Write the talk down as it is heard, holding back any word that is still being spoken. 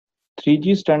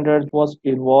3G standard was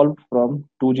evolved from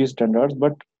 2G standards,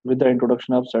 but with the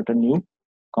introduction of certain new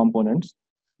components.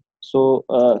 So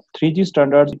 3G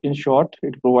standards, in short,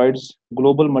 it provides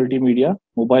global multimedia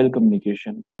mobile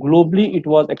communication. Globally, it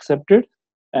was accepted,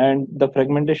 and the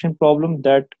fragmentation problem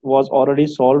that was already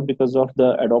solved because of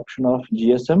the adoption of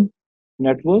GSM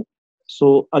network.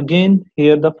 So again,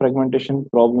 here the fragmentation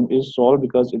problem is solved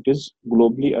because it is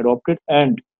globally adopted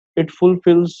and it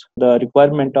fulfills the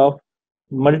requirement of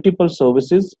multiple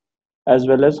services as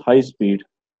well as high speed.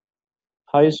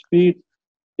 High speed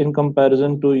in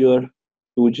comparison to your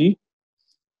 2G,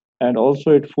 and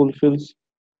also it fulfills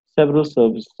several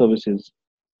services.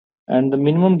 And the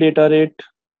minimum data rate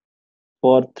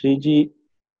for 3G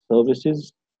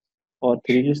services or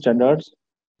 3G standards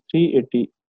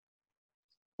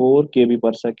 384 kb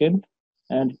per second,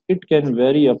 and it can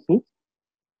vary up to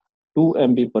 2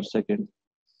 MB per second.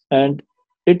 And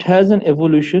it has an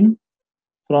evolution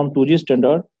from 2G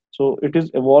standard. So it is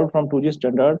evolved from 2G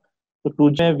standard. So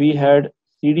 2G we had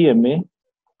CDMA,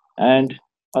 and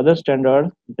other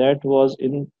standard that was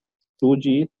in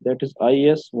 2G, that is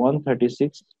IS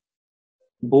 136.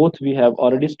 Both we have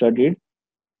already studied,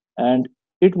 and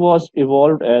it was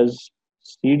evolved as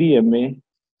CDMA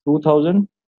 2000,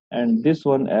 and this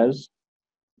one as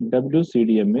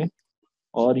WCDMA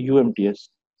or UMTS.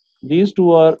 These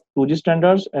two are 2G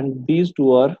standards and these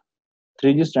two are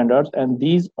 3G standards, and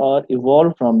these are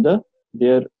evolved from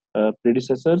their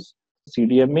predecessors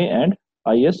CDMA and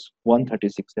IS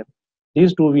 136M.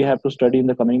 These two we have to study in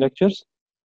the coming lectures.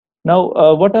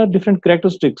 Now, what are different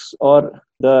characteristics or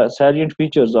the salient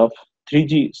features of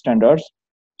 3G standards?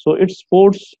 So it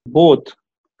supports both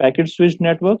packet switched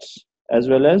networks as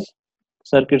well as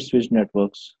circuit switched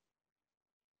networks.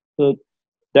 So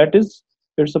that is,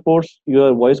 it supports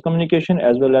your voice communication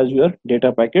as well as your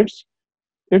data packets.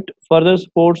 It further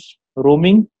supports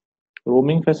roaming.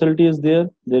 Roaming facility is there.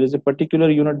 There is a particular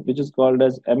unit which is called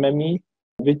as MME,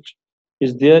 which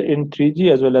is there in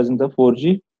 3G as well as in the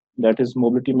 4G. That is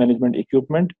mobility management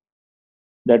equipment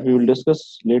that we will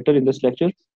discuss later in this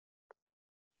lecture.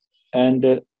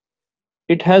 And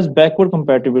it has backward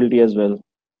compatibility as well.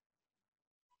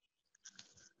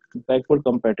 Backward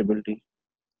compatibility.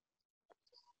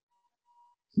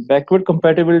 Backward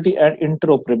compatibility and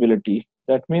interoperability.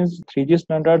 That means 3G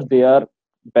standards, they are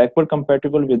backward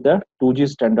compatible with the 2G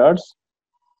standards.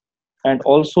 And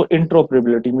also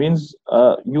interoperability means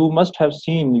you must have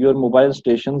seen your mobile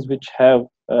stations which have,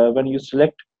 when you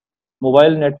select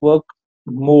mobile network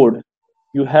mode,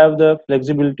 you have the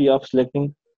flexibility of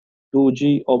selecting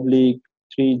 2G oblique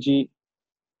 3G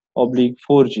oblique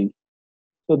 4G.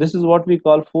 So this is what we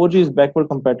call 4G is backward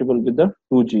compatible with the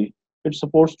 2G. It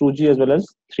supports 2G as well as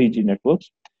 3G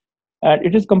networks. And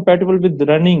it is compatible with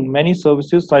running many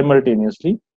services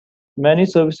simultaneously. Many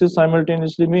services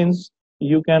simultaneously means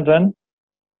you can run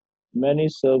many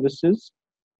services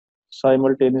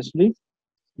simultaneously,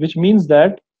 which means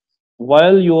that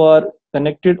while you are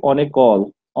connected on a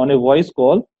call, on a voice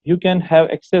call, you can have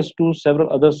access to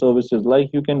several other services, like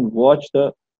you can watch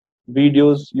the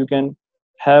videos, you can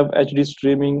have HD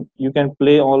streaming, you can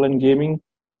play online gaming,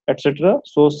 etc.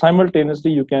 So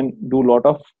simultaneously you can do lot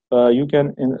of you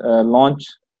can launch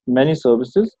many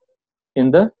services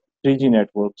in the 3G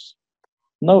networks.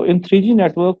 Now in 3G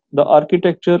network, the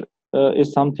architecture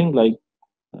is something like,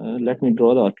 let me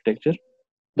draw the architecture.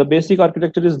 The basic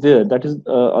architecture is there, that is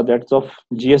that's of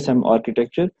GSM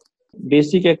architecture.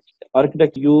 Basic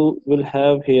architecture, you will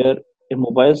have here a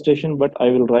mobile station, but I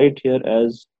will write here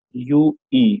as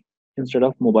UE instead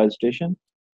of mobile station.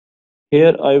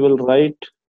 Here I will write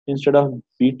instead of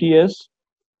BTS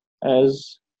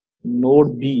as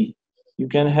node B. You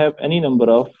can have any number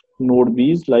of node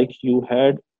Bs, like you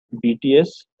had BTS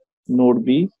node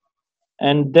B,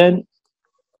 and then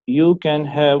you can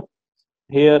have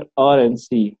here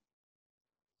RNC,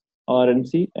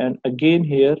 and again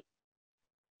here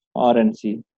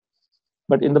RNC.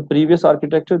 But in the previous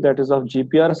architecture, that is of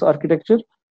GPRS architecture,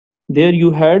 there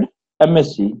you had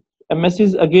MSC. MSC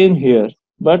is again here,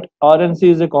 but RNC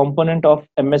is a component of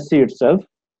MSC itself.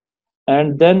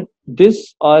 And then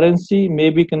this RNC may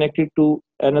be connected to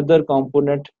another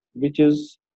component which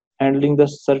is handling the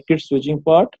circuit switching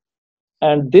part.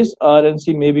 And this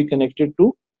RNC may be connected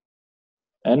to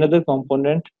another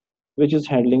component which is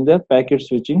handling the packet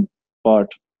switching part.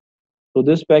 So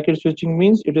this packet switching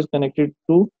means it is connected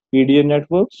to PDN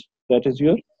networks, that is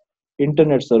your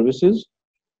internet services.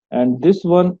 And this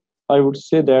one, I would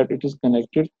say that it is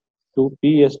connected to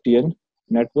PSTN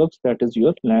networks, that is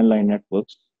your landline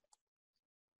networks.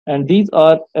 And these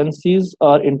RNCs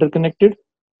are interconnected.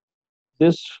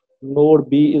 This Node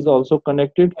B is also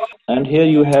connected, and here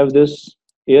you have this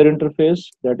air interface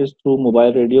that is through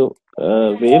mobile radio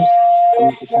waves,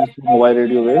 communication through mobile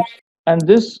radio waves, and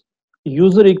this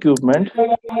user equipment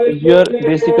is your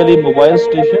basically mobile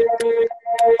station.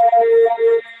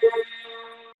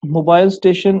 Mobile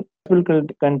station will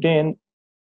contain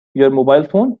your mobile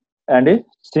phone and a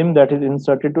SIM that is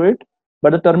inserted to it.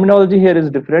 But the terminology here is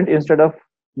different. Instead of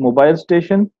mobile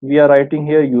station, we are writing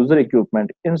here user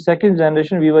equipment. In second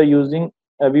generation, we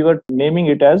were naming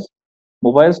it as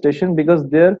mobile station because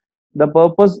there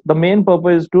the main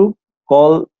purpose is to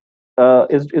call,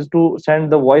 is to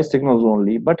send the voice signals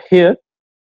only. But here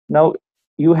now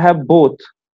you have both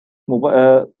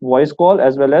voice call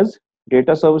as well as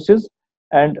data services,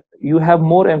 and you have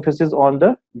more emphasis on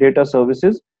the data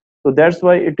services, so that's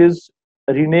why it is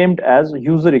renamed as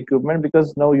user equipment,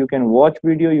 because now you can watch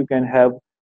video, you can have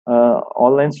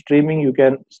online streaming, you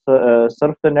can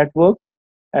surf the network,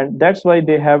 and that's why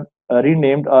they have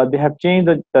renamed, they have changed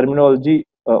the terminology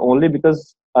only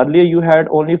because earlier you had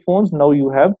only phones, now you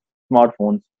have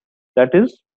smartphones, that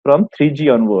is from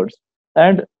 3G onwards.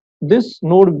 And this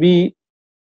node B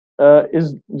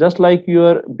is just like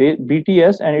your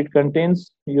BTS, and it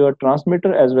contains your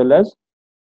transmitter as well as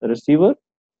receiver.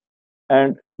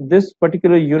 And this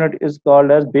particular unit is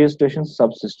called as base station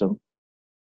subsystem.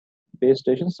 Base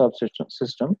station subsystem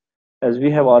system, as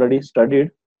we have already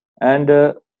studied.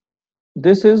 And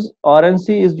this is RNC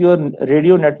is your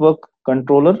radio network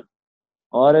controller.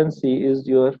 RNC is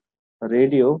your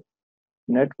radio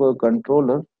network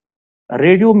controller.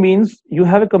 Radio means you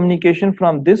have a communication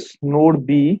from this node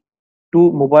B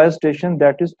to mobile station,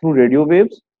 that is through radio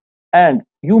waves, and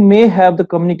you may have the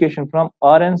communication from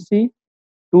RNC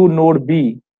to node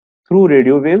B through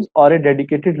radio waves or a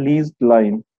dedicated leased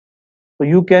line. So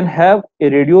you can have a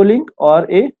radio link or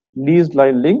a leased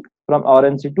line link from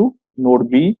RNC to node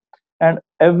B, and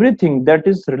everything that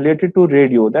is related to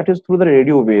radio, that is through the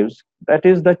radio waves, that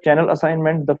is the channel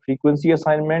assignment, the frequency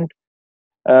assignment,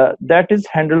 that is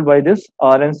handled by this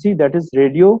RNC, that is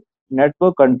radio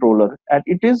network controller, and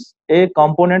it is a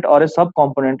component or a sub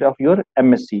component of your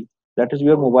MSC, that is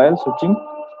your mobile switching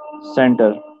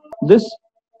center. This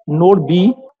node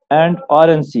B and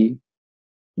RNC,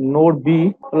 node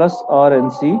B plus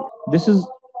RNC, this is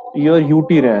your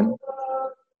UTRAN,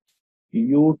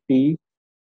 UTRAN,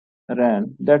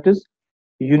 that is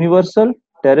Universal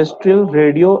Terrestrial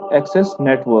Radio Access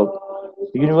Network.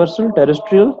 Universal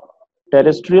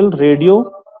Terrestrial Radio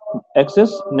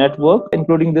Access Network,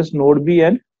 including this node B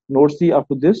and node C. Up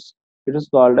to this, it is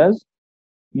called as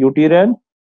UTRAN.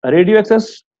 Radio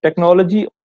access technology,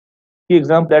 the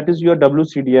example that is your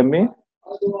WCDMA,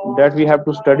 that we have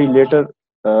to study later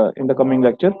in the coming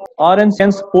lecture. RNC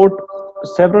can support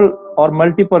several or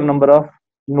multiple number of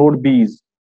node Bs,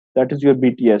 that is your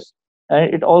BTS,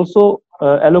 and it also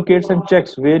allocates and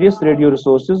checks various radio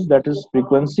resources, that is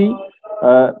frequency,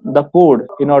 the code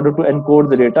in order to encode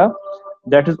the data.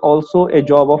 That is also a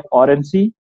job of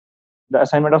RNC, the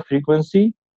assignment of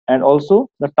frequency, and also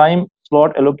the time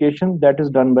slot allocation, that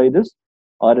is done by this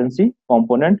RNC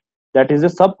component, that is a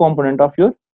sub component of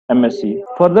your MSC.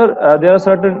 Further, there are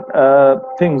certain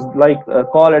things like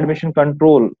call admission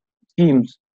control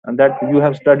schemes that you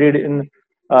have studied in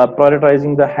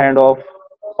prioritizing the handoff,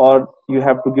 or you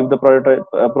have to give the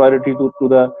priority to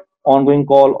the ongoing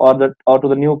call or to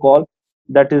the new call,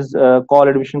 that is call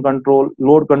admission control,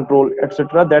 load control,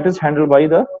 etc., that is handled by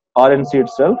the RNC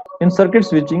itself. In circuit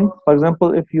switching, for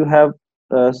example, if you have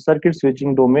circuit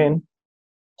switching domain,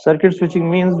 circuit switching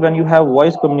means when you have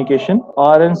voice communication,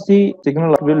 RNC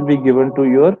signal will be given to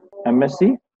your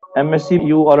MSC. MSC,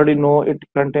 you already know, it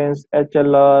contains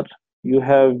HLR, you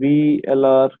have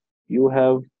VLR, you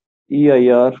have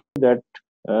EIR that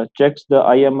checks the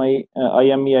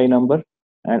IMEI number,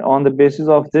 and on the basis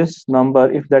of this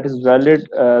number, if that is valid,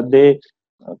 they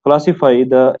classify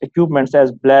the equipments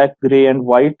as black, gray, and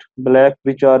white. Black,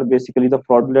 which are basically the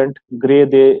fraudulent; gray,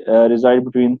 they reside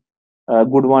between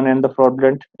good one and the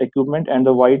fraudulent equipment, and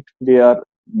the white, they are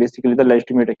basically the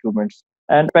legitimate equipments.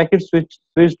 And packet switched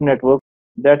network,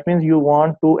 that means you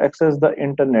want to access the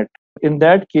internet. In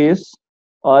that case,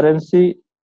 RNC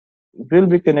will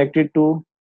be connected to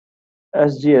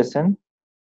SGSN,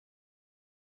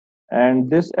 and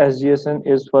this SGSN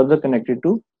is further connected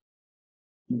to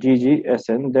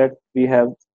GGSN that we have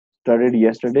studied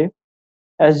yesterday.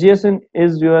 SGSN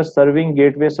is your serving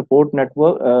gateway support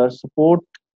network support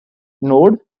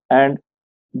node, and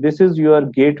this is your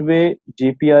gateway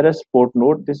GPRS port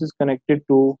node. This is connected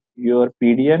to your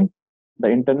PDN, the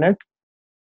internet,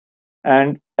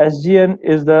 and SGN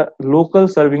is the local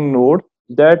serving node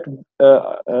that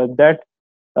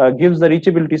gives the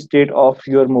reachability state of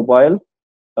your mobile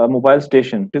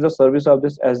station. It is a service of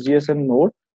this SGSN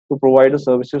node to provide the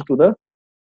services to the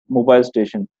mobile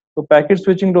station. तो packet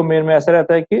switching domain में ऐसा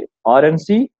रहता है कि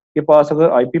RNC के पास अगर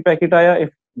IP packet आया, if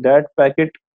that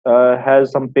packet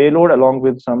has some payload along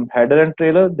with some header and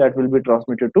trailer, that will be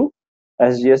transmitted to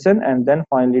SGSN and then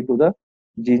finally to the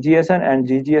GGSN, and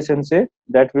GGSN say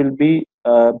that will be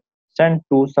sent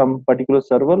to some particular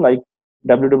server like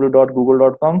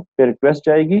www.google.com पे request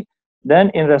जाएगी. Then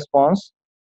in response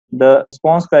the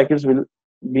response packets will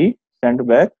be sent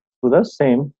back to the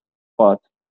same path.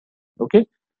 Okay,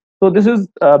 so this is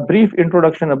a brief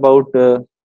introduction about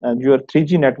your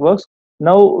 3G networks.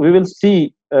 Now we will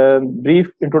see a brief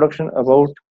introduction about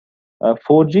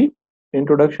 4G.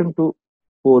 Introduction to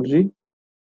 4G,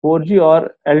 4G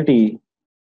or LTE,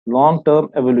 long-term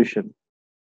evolution.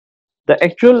 The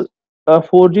actual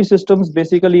 4G systems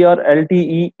basically are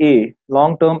LTE-A,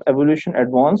 long-term evolution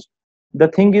advanced. The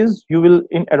thing is, you will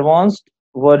in advanced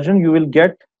version you will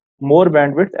get more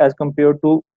bandwidth as compared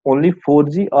to only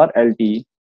 4G or LTE,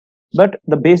 but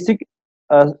the basic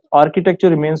architecture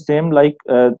remains same like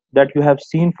that you have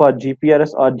seen for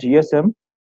GPRS or GSM.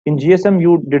 In GSM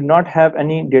you did not have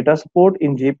any data support.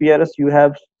 In GPRS you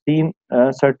have seen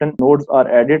certain nodes are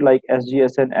added like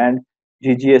SGSN and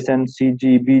GGSN,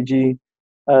 CG, BG.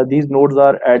 These nodes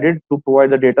are added to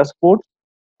provide the data support.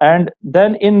 And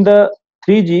then in the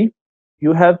 3G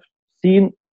you have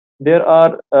seen there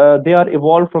are they are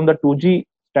evolved from the 2G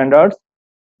standards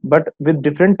but with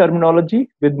different terminology,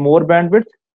 with more bandwidth.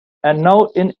 And now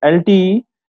in LTE,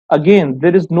 again,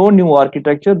 there is no new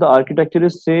architecture. The architecture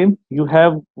is same. You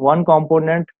have one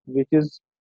component which is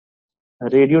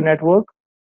radio network,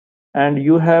 and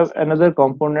you have another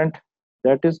component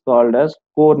that is called as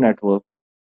core network.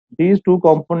 These two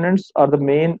components are the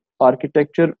main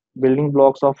architecture building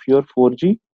blocks of your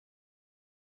 4G,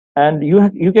 and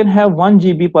you can have 1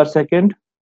 GB per second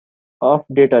of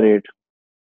data rate.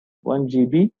 1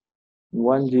 GB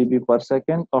 1 GB per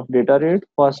second of data rate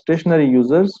for stationary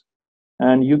users,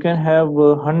 and you can have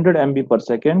 100 MB per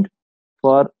second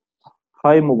for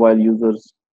high mobile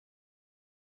users.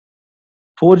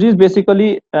 4G is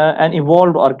basically an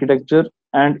evolved architecture,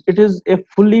 and it is a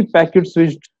fully packet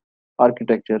switched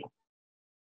architecture.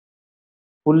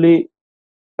 Fully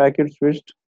packet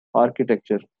switched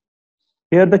architecture.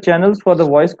 Here the channels for the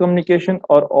voice communication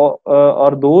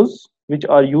are those which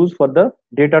are used for the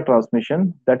data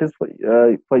transmission. That is for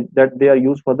that they are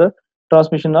used for the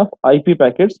transmission of IP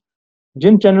packets.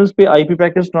 Jin channels पे IP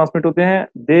packets transmit होते हैं,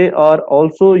 they are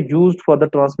also used for the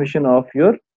transmission of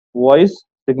your voice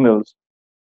signals.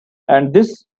 And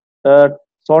this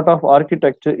sort of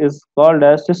architecture is called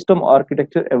as system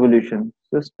architecture evolution.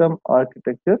 System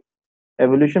architecture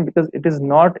evolution, because it is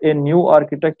not a new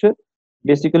architecture.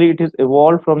 Basically it is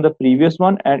evolved from the previous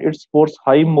one and it supports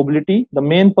high mobility. The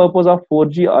main purpose of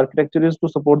 4G architecture is to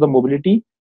support the mobility.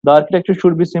 The architecture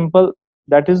should be simple,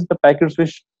 that is the packet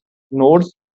switch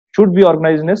nodes should be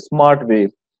organized in a smart way,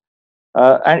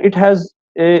 and it has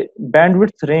a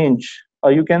bandwidth range,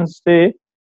 you can say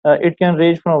it can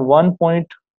range from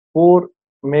 1.4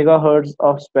 megahertz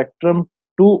of spectrum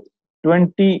to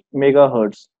 20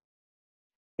 megahertz.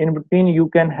 In between you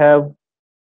can have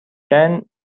 10,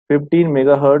 15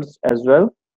 megahertz as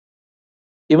well,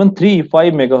 even 3,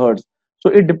 5 megahertz. So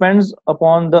it depends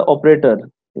upon the operator.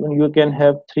 Even you can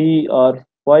have 3 or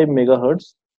 5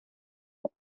 megahertz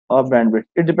of bandwidth.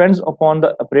 It depends upon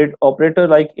the operator.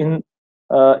 Like in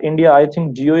India, I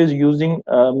think Jio is using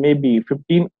maybe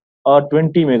 15 or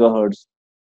 20 megahertz,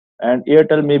 and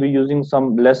Airtel may be using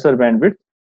some lesser bandwidth.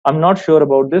 I'm not sure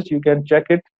about this. You can check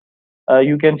it.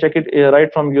 You can check it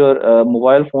right from your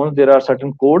mobile phones. There are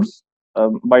certain codes.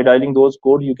 By dialing those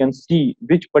codes, you can see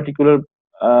which particular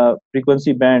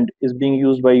frequency band is being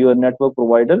used by your network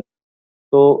provider.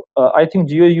 So I think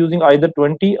Jio is using either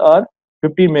 20 or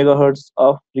 50 megahertz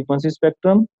of frequency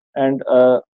spectrum, and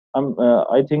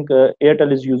I think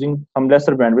Airtel is using some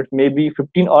lesser bandwidth, maybe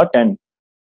 15 or 10.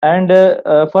 And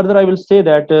further, I will say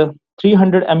that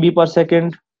 300 MB per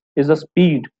second is the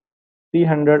speed.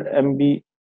 300 MB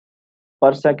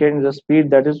per second is the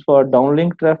speed that is for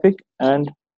downlink traffic,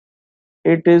 and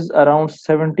it is around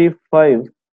 75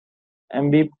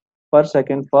 MB per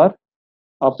second for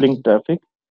uplink traffic.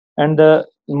 And the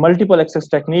multiple access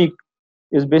technique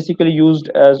is basically used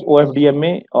as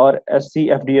OFDMA or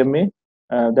SCFDMA,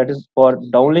 that is for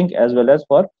downlink as well as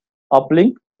for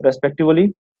uplink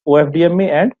respectively. OFDMA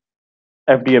and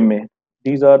FDMA,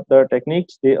 these are the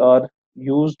techniques. They are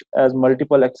used as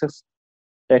multiple access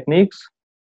techniques.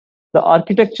 The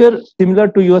architecture similar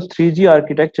to your 3G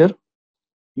architecture.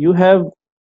 You have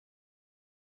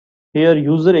here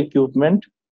user equipment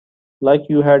like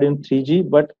you had in 3G,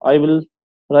 but I will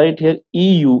write here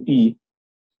EUE,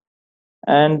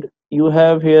 and you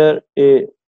have here a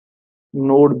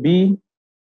node B,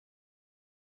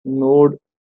 node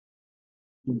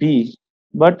B,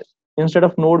 but instead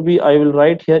of node B, I will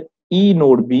write here E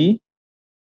node B,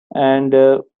 and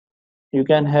you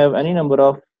can have any number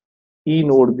of E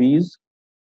node Bs,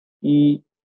 E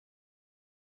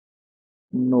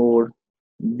node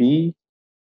B,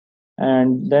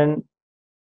 and then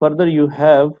further you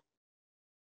have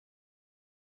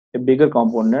a bigger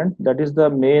component that is the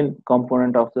main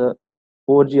component of the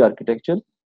 4G architecture,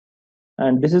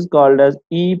 and this is called as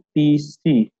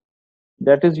EPC,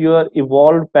 that is your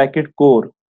evolved packet core.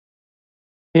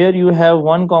 Here you have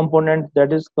one component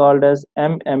that is called as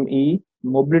MME,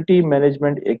 mobility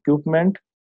management equipment.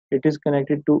 It is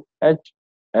connected to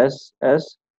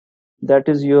HSS, that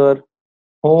is your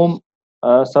home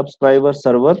subscriber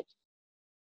server.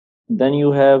 Then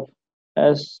you have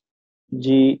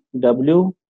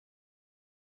SGW,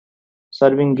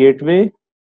 serving gateway,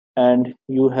 and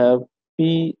you have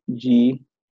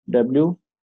PGW,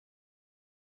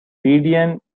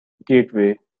 PDN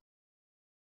gateway.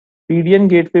 PDN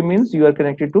gateway means you are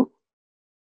connected to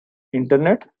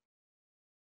internet,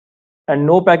 and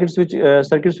no packet switch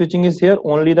circuit switching is here,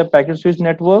 only the packet switch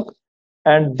network.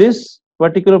 And this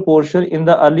particular portion in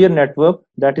the earlier network,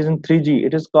 that is in 3G,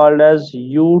 it is called as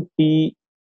UT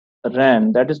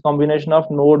RAN, that is combination of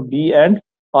node B and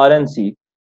RNC.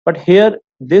 But here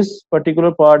this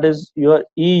particular part is your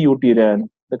EUT RAN.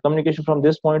 The communication from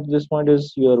this point to this point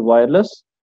is your wireless.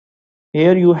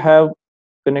 Here you have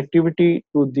connectivity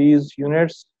to these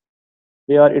units,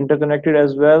 they are interconnected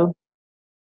as well.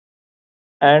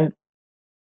 And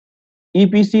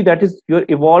EPC, that is your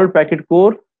evolved packet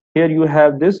core. Here you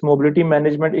have this mobility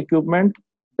management equipment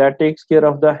that takes care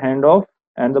of the handoff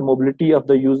and the mobility of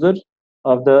the user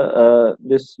of the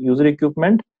this user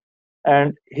equipment.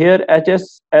 And here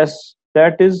HSS,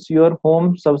 that is your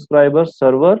home subscriber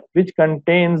server, which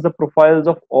contains the profiles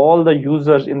of all the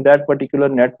users in that particular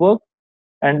network.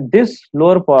 And this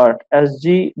lower part,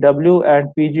 SGW and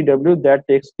PGW, that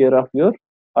takes care of your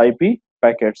IP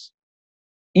packets.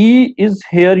 E is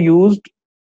here used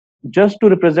just to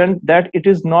represent that it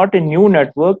is not a new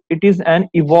network, it is an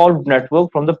evolved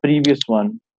network from the previous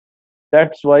one.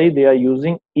 That's why they are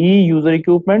using E user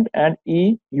equipment and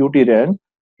E UTRAN,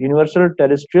 Universal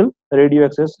Terrestrial Radio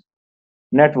Access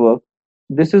Network.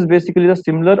 This is basically the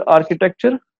similar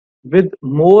architecture with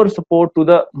more support to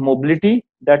the mobility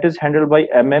that is handled by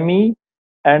MME.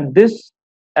 And this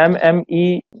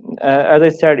MME, as I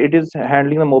said, it is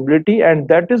handling the mobility, and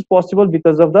that is possible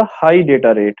because of the high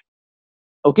data rate.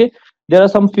 Okay, there are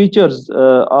some features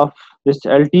of this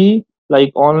LTE,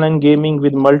 like online gaming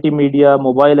with multimedia,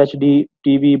 mobile HD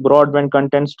TV, broadband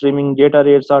content streaming. Data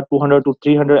rates are 200 to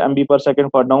 300 MB per second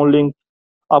for downlink.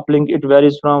 Uplink, it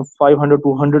varies from 500 to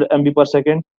 100 MB per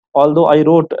second. Although I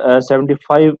wrote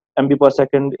 75 MB per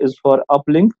second is for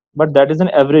uplink, but that is an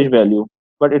average value,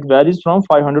 but it varies from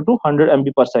 500 to 100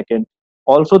 MB per second.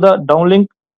 Also the downlink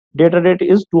data rate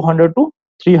is 200 to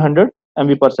 300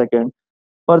 MB per second.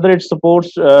 Further, it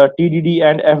supports TDD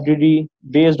and FDD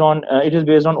based on it is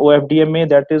based on OFDMA,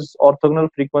 that is orthogonal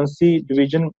frequency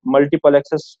division multiple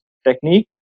access technique.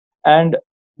 And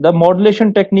the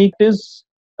modulation technique is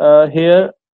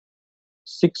here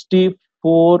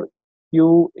 64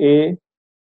 QAM,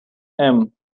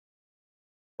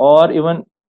 or even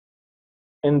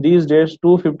in these days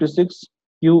 256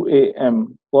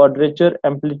 QAM. Quadrature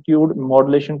amplitude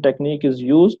modulation technique is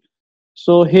used.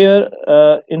 So here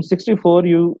in 64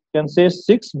 you can say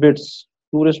 6 bits,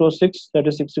 2 raised to 6, that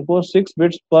is 64, 6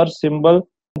 bits per symbol,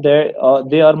 they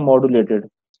are modulated.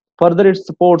 Further, it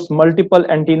supports multiple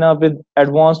antenna with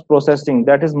advanced processing,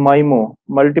 that is MIMO,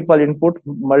 multiple input,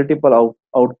 multiple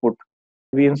output.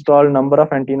 We install number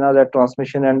of antennas at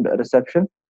transmission and reception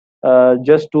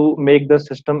just to make the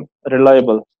system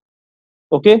reliable.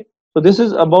 Okay, so this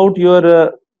is about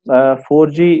your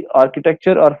 4G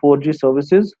architecture or 4G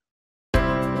services.